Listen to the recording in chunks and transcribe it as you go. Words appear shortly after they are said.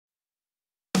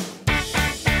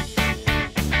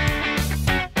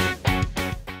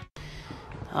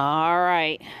All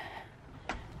right,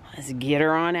 let's get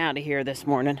her on out of here this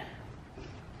morning.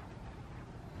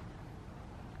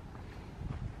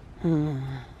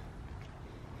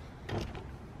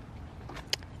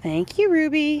 Thank you,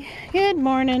 Ruby. Good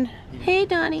morning. Hey,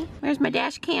 Donnie. Where's my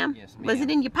dash cam? Yes, ma'am. Was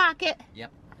it in your pocket?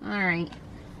 Yep. All right.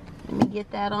 Let me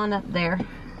get that on up there.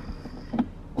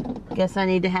 Guess I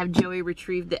need to have Joey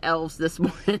retrieve the elves this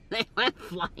morning. They went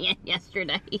flying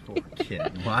yesterday. Poor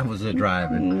kid. Well, I was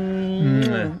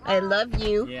driving. I love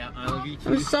you. Yeah, I love you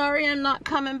too. I'm sorry I'm not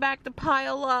coming back to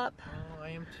pile up. Oh, I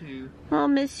am too. I'll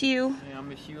miss you. Yeah, I'll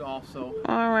miss you also.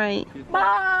 All right.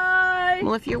 Bye.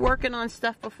 Well, if you're working on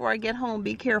stuff before I get home,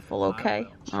 be careful, okay?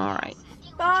 All right.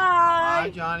 Bye.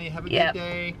 Bye, Johnny. Have a good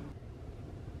day.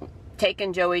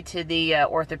 Taking Joey to the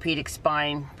orthopedic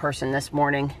spine person this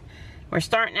morning. We're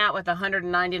starting out with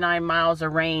 199 miles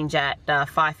of range at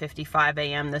 5:55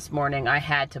 a.m. this morning. I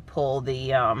had to pull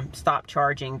the stop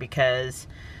charging because,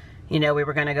 you know, we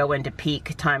were going to go into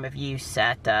peak time of use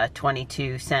at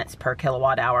 22 cents per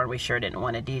kilowatt hour, and we sure didn't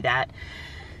want to do that.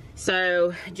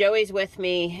 So Joey's with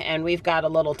me, and we've got a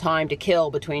little time to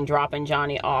kill between dropping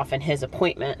Johnny off and his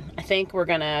appointment. I think we're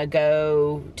going to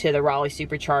go to the Raleigh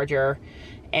Supercharger,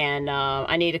 and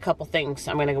I need a couple things.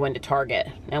 I'm going to go into Target,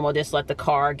 and we'll just let the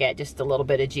car get just a little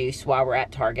bit of juice while we're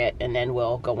at Target, and then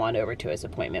we'll go on over to his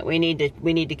appointment. We need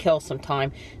to kill some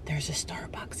time. There's a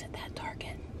Starbucks at that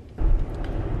Target.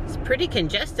 It's pretty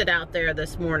congested out there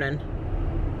this morning.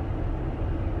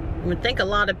 I would think a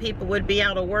lot of people would be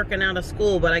out of work and out of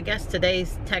school, but I guess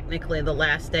today's technically the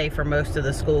last day for most of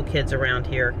the school kids around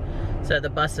here. So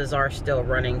the buses are still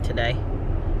running today.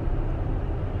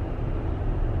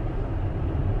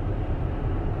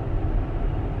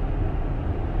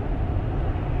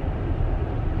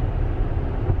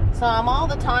 So I'm all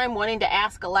the time wanting to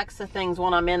ask Alexa things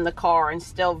when I'm in the car and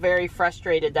still very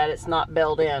frustrated that it's not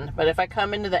built in. But if I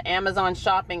come into the Amazon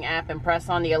shopping app and press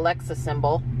on the Alexa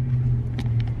symbol,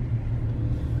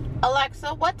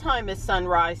 Alexa, what time is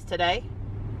sunrise today?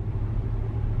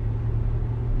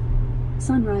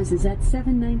 Sunrise is at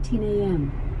 7:19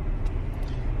 a.m.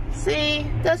 See,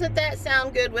 doesn't that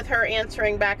sound good with her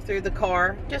answering back through the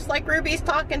car? Just like Ruby's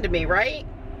talking to me, right?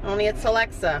 Only it's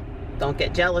Alexa. Don't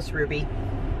get jealous, Ruby.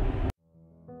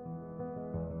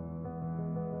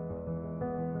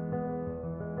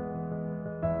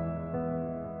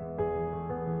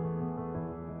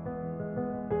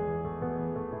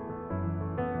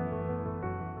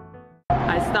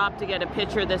 I stopped to get a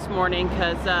picture this morning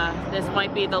because this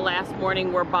might be the last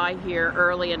morning we're by here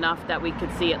early enough that we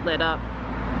could see it lit up.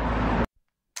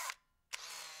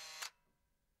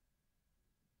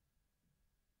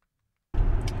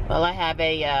 Well, I have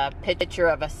a picture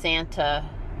of a Santa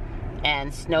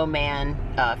and snowman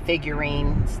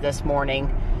figurines this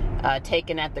morning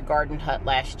taken at the garden hut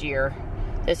last year.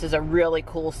 This is a really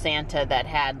cool Santa that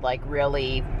had like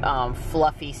really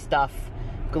fluffy stuff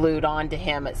glued onto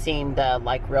him. It seemed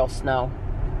like real snow.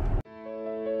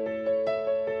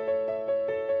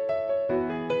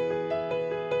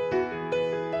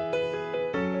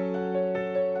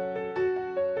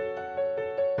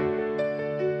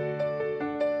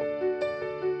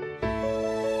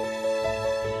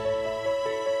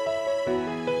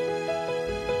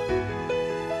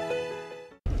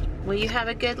 Well, you have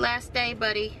a good last day,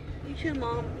 buddy. You too,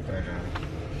 Mom.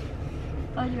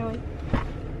 Bye, Joey.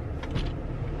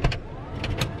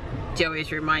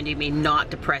 Joey's reminding me not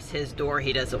to press his door.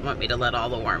 He doesn't want me to let all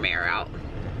the warm air out.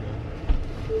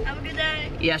 Have a good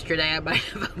day. Yesterday, I might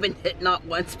have opened it not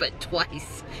once, but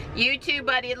twice. You too,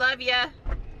 buddy. Love ya.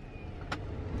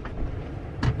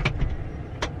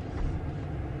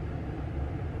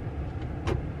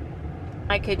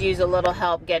 I could use a little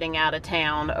help getting out of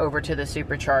town over to the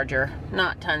Supercharger.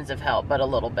 Not tons of help, but a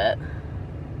little bit.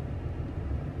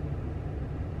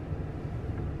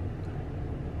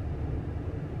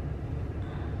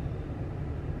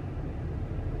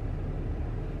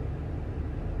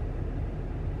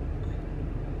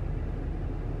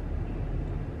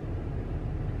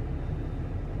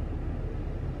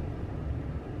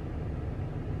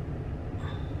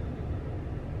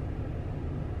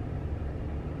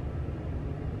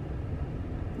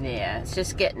 Yeah, it's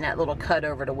just getting that little cut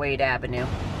over to Wade Avenue.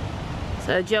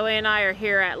 So Joey and I are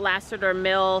here at Lassiter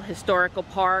Mill Historical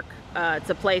Park. It's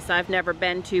a place I've never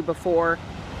been to before.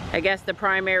 I guess the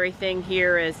primary thing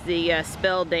here is the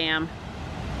spill dam.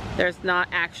 There's not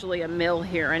actually a mill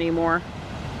here anymore.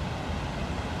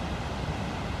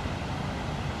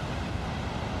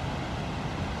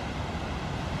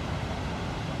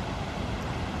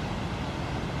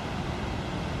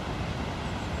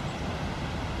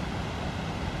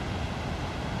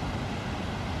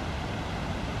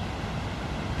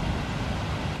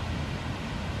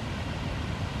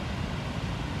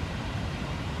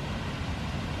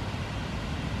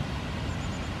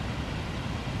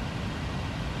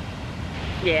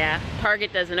 Yeah,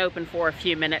 Target doesn't open for a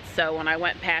few minutes, so when I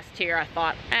went past here, I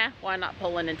thought, why not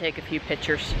pull in and take a few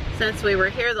pictures? Since we were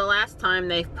here the last time,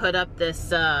 they've put up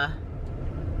this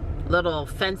little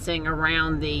fencing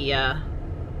around the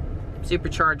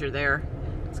Supercharger there.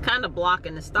 It's kind of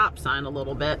blocking the stop sign a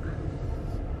little bit.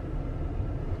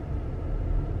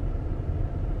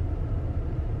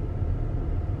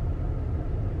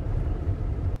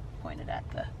 Pointed at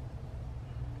the,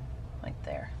 right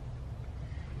there.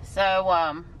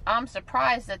 So, I'm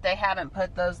surprised that they haven't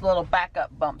put those little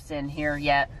backup bumps in here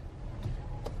yet.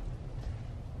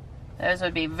 Those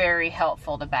would be very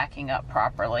helpful to backing up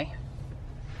properly.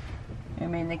 I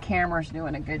mean, the camera's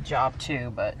doing a good job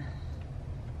too, but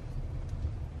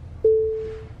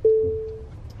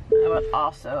I would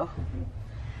also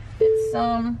get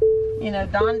some, you know,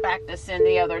 Don backed us in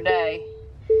the other day.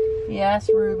 Yes,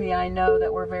 Ruby, I know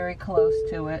that we're very close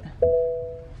to it.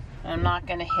 I'm not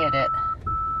gonna hit it.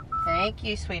 Thank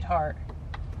you, sweetheart.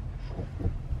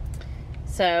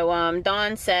 So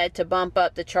Don said to bump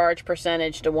up the charge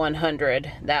percentage to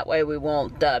 100. That way we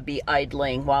won't be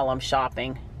idling while I'm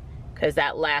shopping, because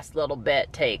that last little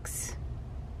bit takes,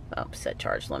 oh, set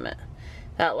charge limit.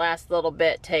 That last little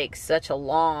bit takes such a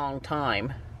long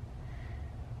time.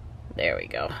 There we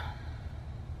go.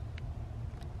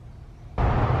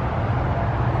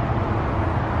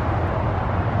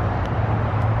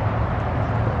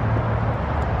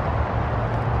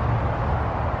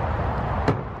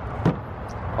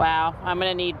 Wow, I'm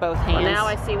gonna need both hands. Well, now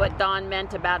I see what Don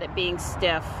meant about it being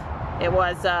stiff. It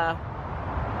was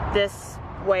this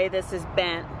way this is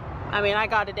bent. I mean, I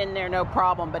got it in there no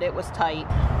problem, but it was tight.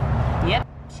 Yep,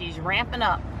 she's ramping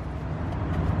up.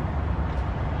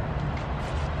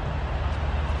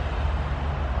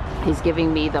 He's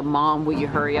giving me the mom, will you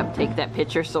hurry up, take that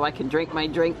picture so I can drink my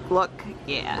drink look.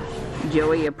 Yeah.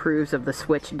 Joey approves of the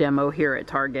Switch demo here at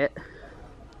Target.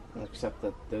 Except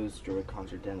that those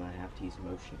Joy-Cons are dead and I have to use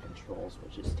motion controls,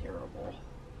 which is terrible.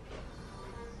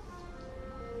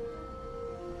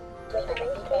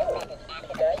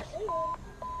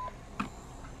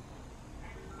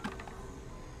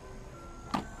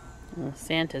 Well,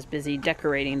 Santa's busy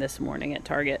decorating this morning at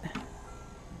Target.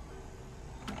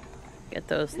 Get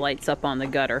those lights up on the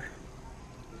gutter.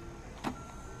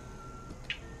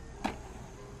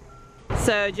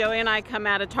 So Joey and I come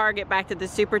out of Target back to the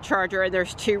Supercharger, and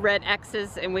there's 2 red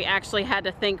X's, and we actually had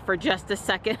to think for just a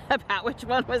second about which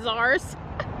one was ours.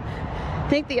 I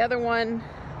think the other one,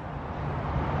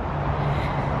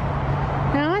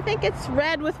 no, I think it's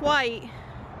red with white.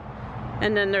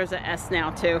 And then there's an S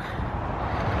now too.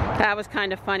 That was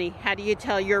kind of funny. How do you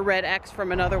tell your red X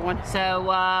from another one?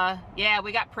 So yeah,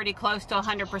 we got pretty close to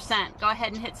 100%. Go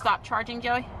ahead and hit stop charging,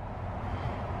 Joey.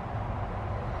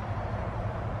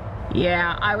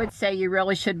 Yeah, I would say you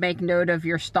really should make note of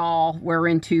your stall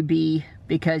wherein to be,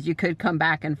 because you could come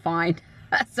back and find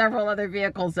several other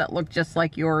vehicles that look just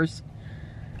like yours.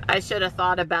 I should have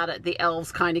thought about it. The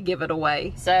elves kind of give it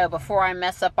away. So before I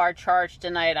mess up our charge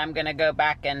tonight, I'm going to go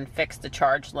back and fix the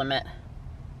charge limit.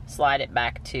 Slide it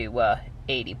back to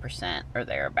 80% or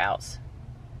thereabouts.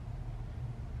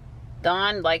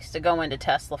 Don likes to go into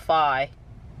Tesla-Fi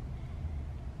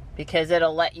because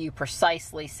it'll let you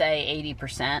precisely say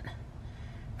 80%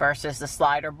 versus the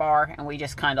slider bar, and we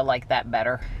just kind of like that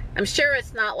better. I'm sure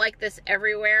it's not like this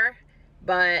everywhere,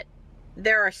 but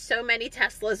there are so many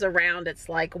Teslas around. It's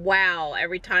like, wow,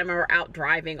 every time we're out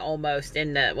driving almost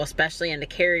in the, well, especially in the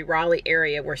Cary, Raleigh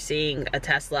area, we're seeing a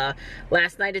Tesla.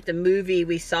 Last night at the movie,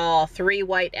 we saw 3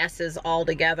 white S's all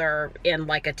together in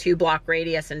like a 2-block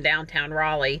radius in downtown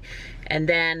Raleigh. And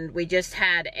then we just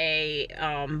had a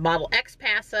Model X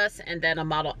pass us, and then a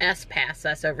Model S pass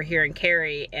us over here in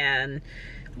Cary. And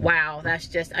wow, that's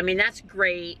just, I mean, that's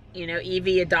great, you know,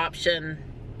 EV adoption,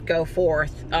 go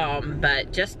forth,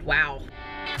 but just wow.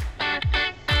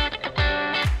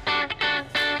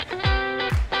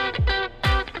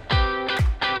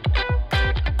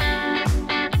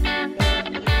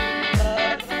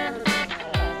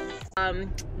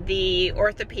 The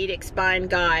orthopedic spine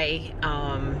guy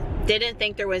didn't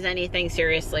think there was anything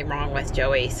seriously wrong with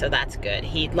Joey, so that's good.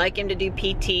 He'd like him to do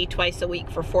PT twice a week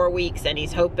for 4 weeks, and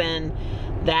he's hoping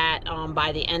that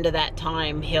by the end of that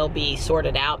time he'll be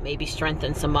sorted out, maybe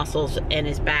strengthen some muscles in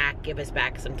his back, give his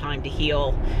back some time to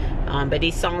heal, but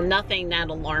he saw nothing that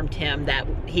alarmed him that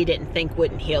he didn't think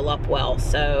wouldn't heal up well.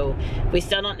 So we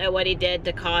still don't know what he did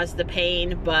to cause the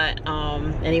pain, but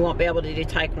and he won't be able to do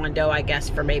Taekwondo, I guess,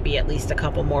 for maybe at least a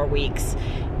couple more weeks,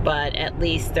 but at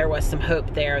least there was some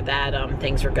hope there that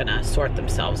things were gonna sort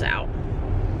themselves out.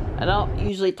 I don't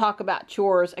usually talk about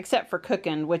chores, except for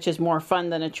cooking, which is more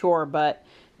fun than a chore, but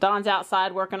Don's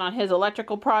outside working on his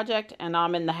electrical project, and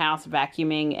I'm in the house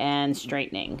vacuuming and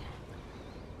straightening.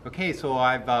 Okay, so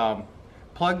I've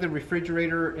plugged the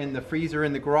refrigerator and the freezer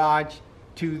in the garage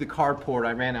to the carport.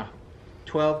 I ran a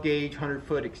 12 gauge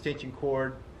 100-foot extension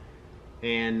cord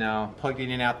and plugged it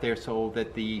in out there so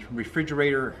that the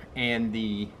refrigerator and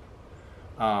the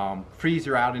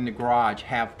freezer out in the garage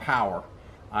have power.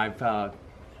 I've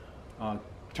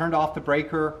turned off the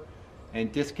breaker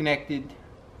and disconnected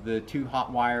the 2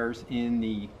 hot wires in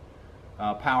the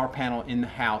power panel in the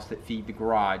house that feed the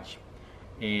garage,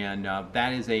 and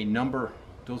that is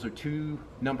those are 2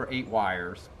 number 8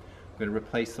 wires. I'm going to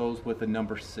replace those with a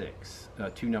number 6,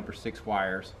 2 number 6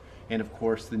 wires, and of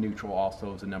course the neutral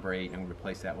also is a number 8, and I'm going to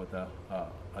replace that with a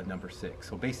number 6.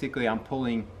 So basically I'm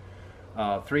pulling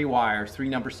 3 wires, 3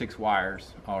 number 6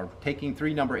 wires, or taking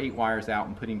 3 number 8 wires out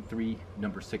and putting 3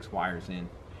 number 6 wires in.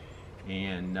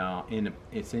 And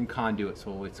it's in conduit,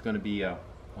 so it's going to be a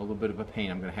little bit of a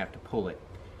pain. I'm going to have to pull it.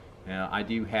 I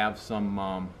do have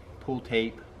some pull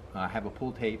tape. I have a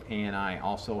pull tape, and I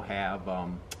also have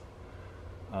some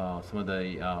of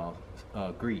the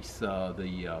grease,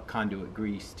 the conduit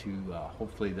grease, to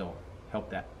hopefully they'll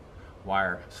help that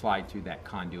wire slide through that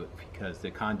conduit, because the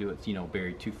conduit's, you know,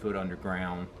 buried 2 foot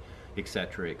underground,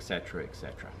 etc., etc.,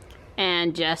 etc.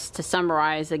 And just to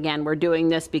summarize again, we're doing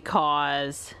this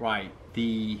because... Right.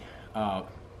 The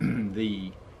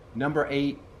the number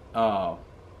 8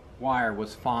 wire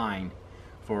was fine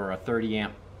for a 30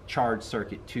 amp charge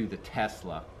circuit to the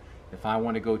Tesla. If I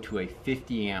want to go to a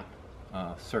 50 amp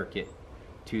circuit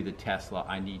to the Tesla,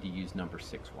 I need to use number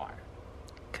 6 wire.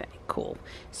 Okay, cool.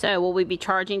 So will we be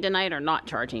charging tonight or not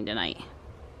charging tonight?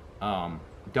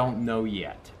 Don't know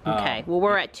yet. Okay, well,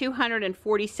 we're at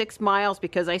 246 miles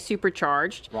because I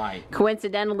supercharged. Right.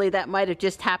 Coincidentally, that might have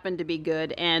just happened to be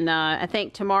good. And I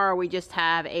think tomorrow we just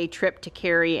have a trip to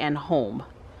Cary and home.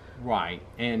 Right.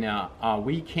 And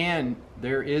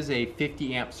there is a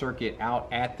 50 amp circuit out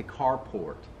at the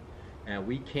carport. And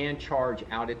we can charge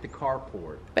out at the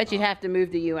carport. But you'd have to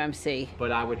move the UMC.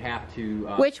 But I would have to...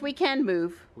 which we can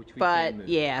move.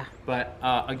 Yeah. But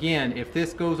again, if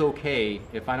this goes okay,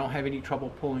 if I don't have any trouble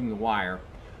pulling the wire,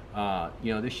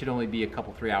 you know, this should only be a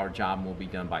couple 3-hour job, and we'll be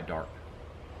done by dark.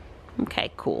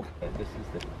 Okay, cool. This is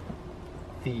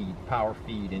the power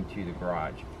feed into the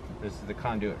garage. This is the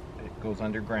conduit. It goes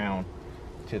underground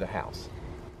to the house.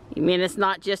 You mean it's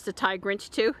not just a tie Grinch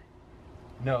too?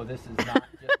 No, this is not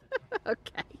just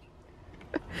okay.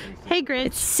 Hey Grinch.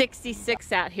 It's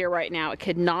 66 out here right now. It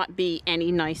could not be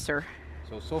any nicer.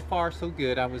 So far so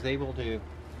good. I was able to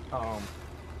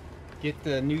get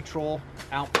the neutral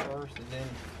out first, and then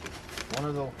one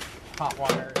of the hot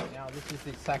wires. Now this is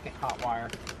the second hot wire.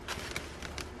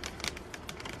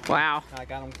 Wow. I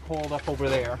got them coiled up over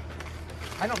there.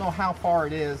 I don't know how far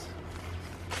it is.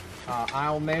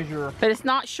 I'll measure. But it's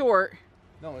not short.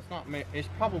 No, it's not. It's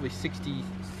probably 60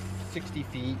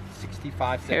 feet,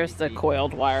 65, 70 Here's the feet.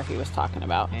 coiled wire he was talking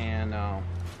about. And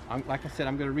like I said,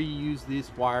 I'm going to reuse this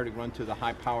wire to run to the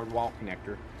high-powered wall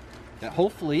connector that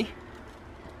hopefully,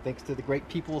 thanks to the great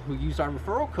people who use our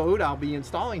referral code, I'll be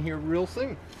installing here real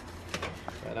soon.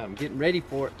 But I'm getting ready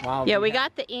for it. Yeah, we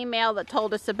got the email that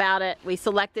told us about it. We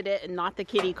selected it and not the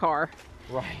kitty car.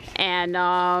 Right. And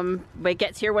it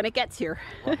gets here when it gets here.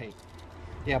 Right.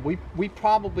 Yeah, we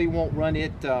probably won't run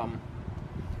it.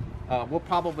 We'll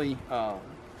probably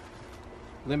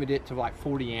limit it to like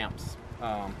 40 amps.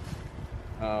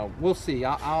 We'll see.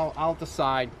 I'll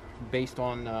decide based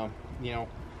on you know,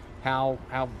 how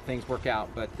things work out.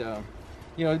 But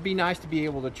you know, it'd be nice to be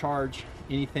able to charge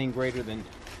anything greater than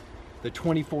the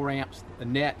 24 amps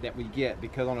net that we get,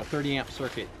 because on a 30 amp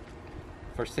circuit,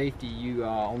 for safety, you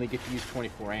only get to use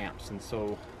 24 amps, and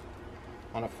so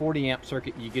on a 40 amp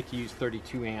circuit you get to use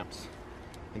 32 amps,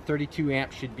 and 32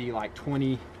 amps should be like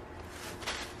 24,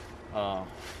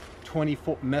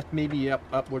 maybe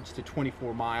upwards to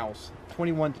 24 miles,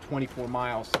 21 to 24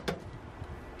 miles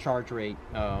charge rate.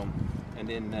 And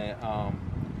then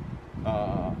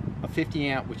a 50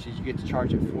 amp, which is you get to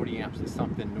charge at 40 amps, is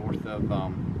something north of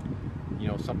you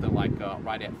know, something like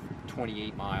right at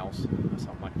 28 miles or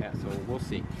something like that. So we'll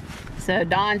see. So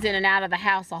Don's in and out of the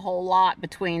house a whole lot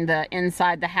between the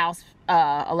inside the house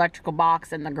electrical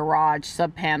box and the garage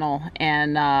sub panel,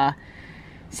 and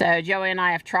so Joey and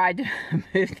I have tried to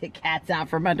move the cats out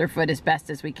from underfoot as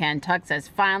best as we can. Tux has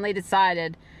finally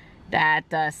decided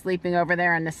that sleeping over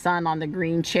there in the sun on the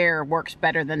green chair works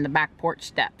better than the back porch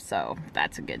steps, so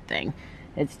that's a good thing.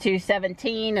 It's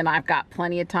 2:17 and I've got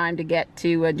plenty of time to get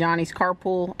to Johnny's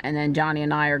carpool, and then Johnny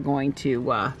and I are going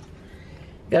to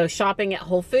go shopping at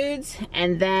Whole Foods,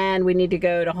 and then we need to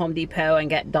go to Home Depot and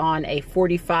get Dawn a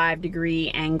 45-degree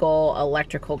angle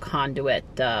electrical conduit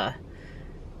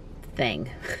thing.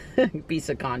 Piece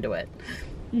of conduit.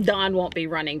 Dawn won't be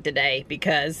running today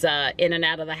because in and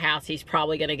out of the house he's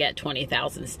probably gonna get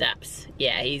 20,000 steps.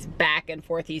 Yeah, he's back and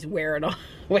forth. He's wearing a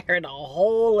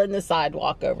hole in the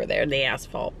sidewalk over there in the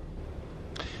asphalt.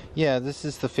 Yeah, this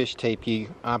is the fish tape.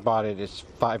 I bought it. It's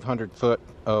 500 foot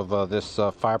of this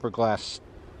fiberglass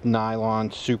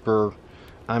nylon super.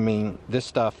 I mean, this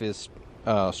stuff is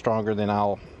stronger than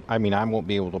I won't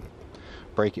be able to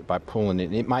break it by pulling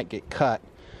it. It might get cut,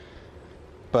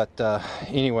 but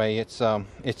anyway, it's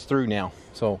through now.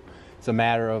 So it's a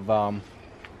matter of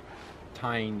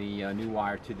tying the new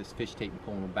wire to this fish tape and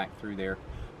pulling them back through there.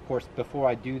 Of course, before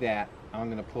I do that, I'm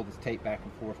going to pull this tape back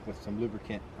and forth with some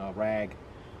lubricant rag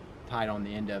tied on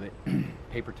the end of it,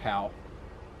 paper towel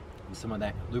with some of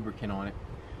that lubricant on it,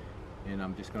 and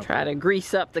I'm just going to try to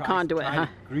grease up the conduit, huh?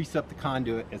 Grease up the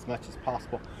conduit as much as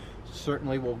possible.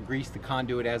 Certainly we'll grease the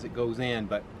conduit as it goes in,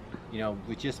 but you know,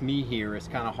 with just me here, it's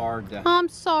kind of hard to. I'm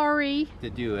sorry. To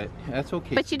do it. That's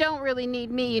okay. But you don't really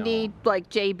need me. You need like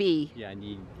JB. Yeah, I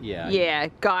need. Yeah. Yeah,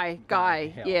 guy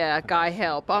help. Yeah, guy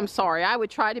help. I'm sorry. I would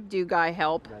try to do guy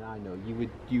help. But I know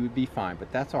you would be fine. But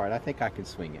that's all right. I think I can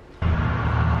swing it.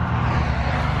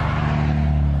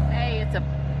 Hey,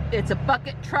 it's a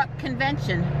bucket truck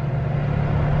convention.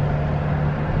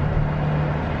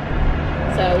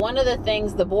 So one of the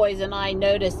things the boys and I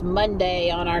noticed Monday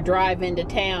on our drive into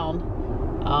town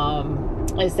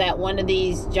is that one of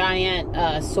these giant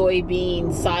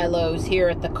soybean silos here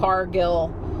at the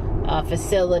Cargill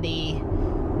facility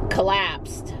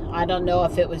collapsed. I don't know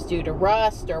if it was due to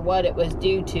rust or what it was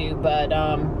due to, but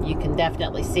you can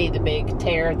definitely see the big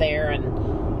tear there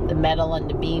and the metal and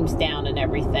the beams down and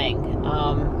everything.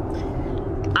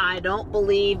 I don't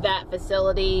believe that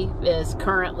facility is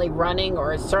currently running,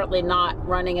 or is certainly not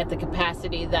running at the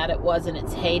capacity that it was in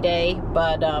its heyday,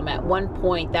 but at one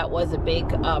point that was a big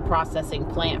processing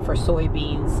plant for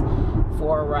soybeans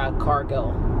for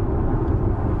Cargill.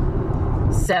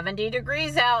 70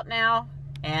 degrees out now,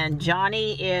 and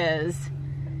Johnny is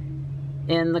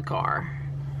in the car.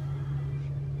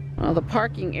 Well, the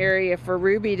parking area for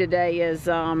Ruby today is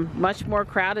much more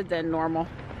crowded than normal.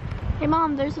 Hey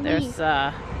Mom, there's a leaf. There's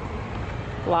a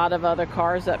lot of other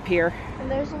cars up here.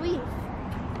 And there's a leaf.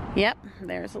 Yep,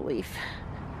 there's a leaf.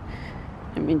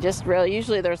 I mean, just really,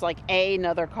 usually there's like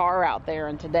another car out there,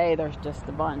 and today there's just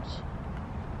a bunch.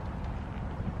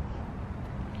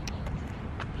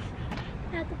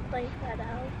 I have to place that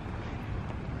out.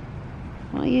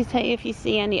 Well, you tell you if you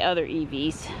see any other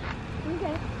EVs.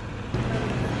 Okay.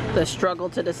 The struggle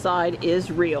to decide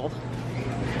is real.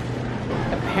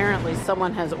 Apparently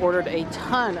someone has ordered a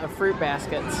ton of fruit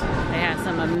baskets. They have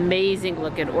some amazing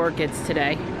looking orchids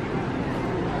today.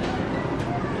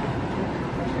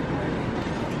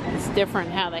 It's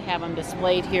different how they have them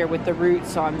displayed here with the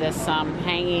roots on this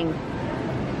hanging.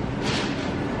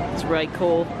 It's really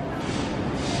cool.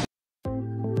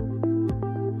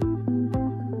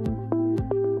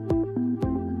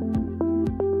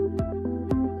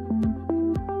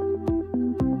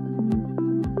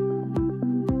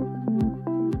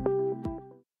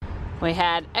 We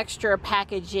had extra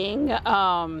packaging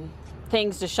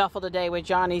things to shuffle today with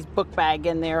Johnny's book bag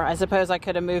in there. I suppose I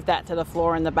could have moved that to the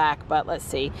floor in the back, but let's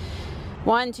see.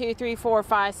 1, 2, 3, 4,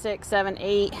 5, 6, 7,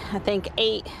 8. I think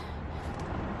 8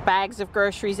 bags of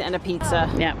groceries and a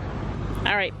pizza. Yep.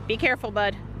 All right, be careful,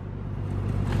 bud.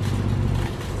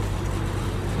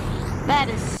 That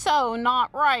is so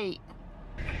not right.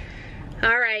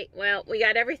 All right, well, we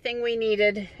got everything we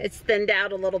needed. It's thinned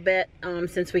out a little bit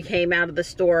since we came out of the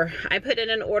store. I put in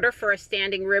an order for a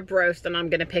standing rib roast, and I'm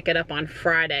gonna pick it up on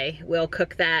Friday. We'll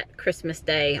cook that Christmas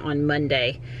Day on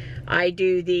Monday. I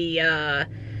do the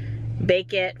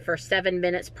bake it for 7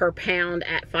 minutes per pound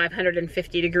at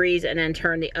 550 degrees and then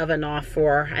turn the oven off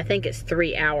for, I think it's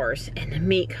 3 hours. And the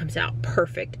meat comes out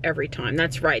perfect every time.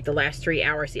 That's right, the last 3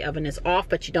 hours the oven is off,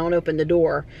 but you don't open the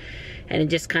door. And it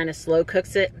just kind of slow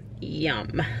cooks it.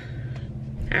 Yum.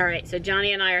 All right, so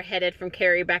Johnny and I are headed from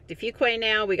Cary back to Fuquay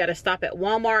now. We got to stop at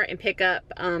Walmart and pick up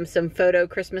some photo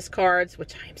Christmas cards,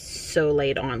 which I am so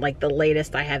late on, like the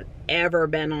latest I have ever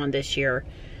been on this year.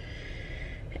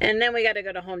 And then we got to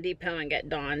go to Home Depot and get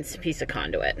Dawn's piece of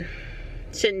conduit.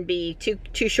 Shouldn't be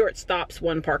two short stops,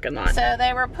 one parking lot. So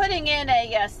they were putting in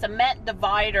a cement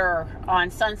divider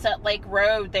on Sunset Lake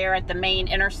Road there at the main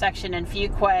intersection in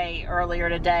Fuquay earlier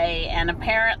today, and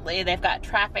apparently they've got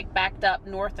traffic backed up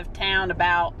north of town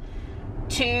about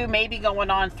 2, maybe going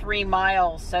on 3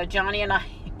 miles. So Johnny and I,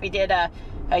 we did a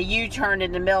a U-turn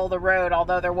in the middle of the road,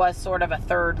 although there was sort of a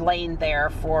third lane there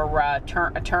for a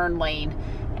turn lane.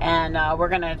 And we're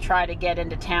gonna try to get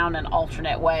into town an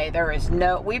alternate way. There is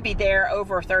no, we'd be there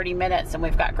over 30 minutes and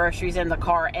we've got groceries in the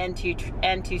car and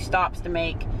two stops to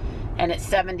make, and it's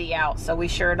 70 out, so we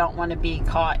sure don't want to be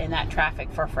caught in that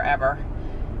traffic for forever.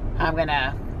 I'm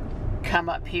gonna come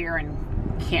up here and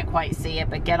can't quite see it,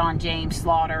 but get on James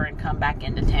Slaughter and come back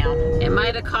into town. It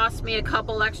might have cost me a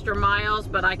couple extra miles,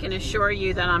 but I can assure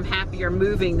you that I'm happier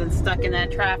moving than stuck in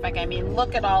that traffic. I mean,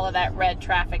 look at all of that red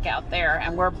traffic out there,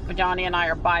 and Johnny and I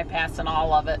are bypassing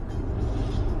all of it.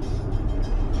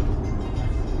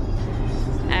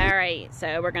 All right,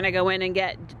 so we're gonna go in and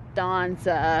get Don's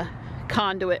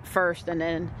conduit first, and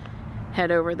then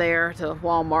head over there to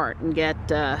Walmart and get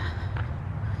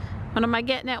what am I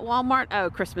getting at Walmart? Oh,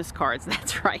 Christmas cards,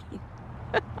 that's right.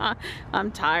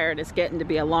 I'm tired, it's getting to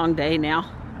be a long day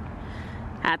now.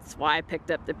 That's why I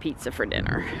picked up the pizza for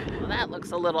dinner. Well, that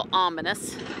looks a little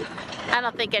ominous. I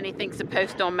don't think anything's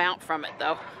supposed to amount from it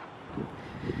though.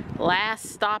 Last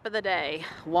stop of the day,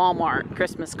 Walmart,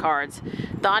 Christmas cards.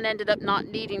 Don ended up not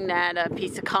needing that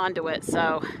piece of conduit,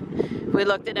 so we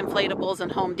looked at inflatables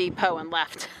and Home Depot and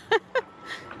left.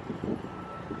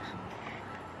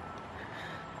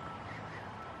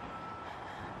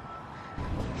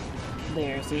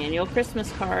 There's the annual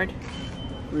Christmas card.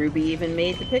 Ruby even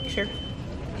made the picture.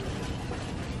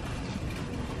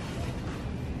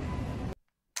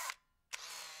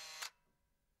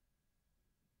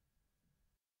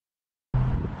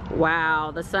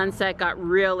 Wow, the sunset got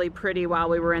really pretty while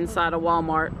we were inside of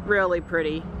Walmart. Really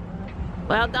pretty.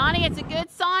 Well, Donnie, it's a good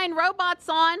sign. Robot's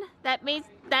on. That means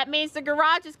the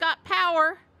garage has got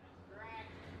power.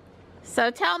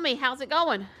 So tell me, how's it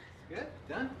going? Good,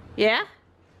 done. Yeah?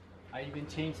 I even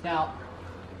changed out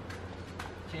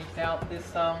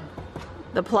this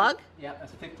The plug? yeah,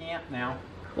 that's 50 amp now,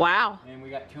 Wow. and we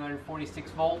got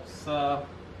 246 volts.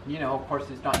 You know, of course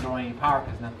it's not drawing any power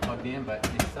because nothing plugged in, but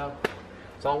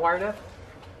it's all wired up.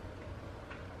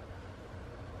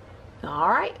 All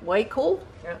right, way cool.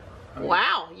 Yeah.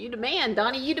 Wow, you demand,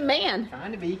 Donnie, you demand.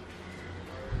 Trying to be.